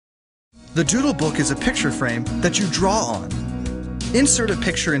The Doodlebook is a picture frame that you draw on. Insert a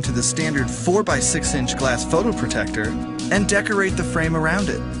picture into the standard 4x6-inch glass photo protector and decorate the frame around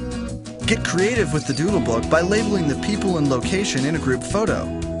it. Get creative with the Doodlebook by labeling the people and location in a group photo.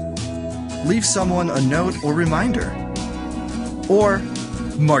 Leave someone a note or reminder. Or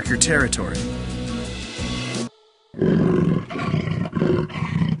mark your territory.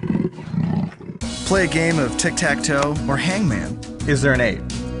 Play a game of tic-tac-toe or hangman. Is there an 8?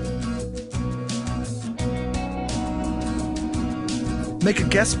 Make a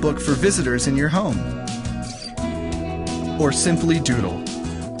guest book for visitors in your home. Or simply doodle.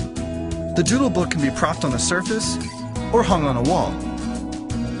 The Doodlebook can be propped on a surface or hung on a wall.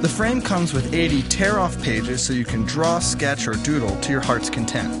 The frame comes with 80 tear-off pages so you can draw, sketch, or doodle to your heart's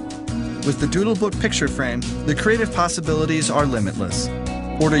content. With the Doodlebook Picture Frame, the creative possibilities are limitless.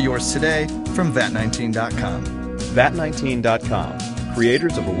 Order yours today from vat19.com. vat19.com,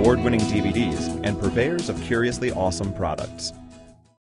 creators of award-winning DVDs and purveyors of curiously awesome products.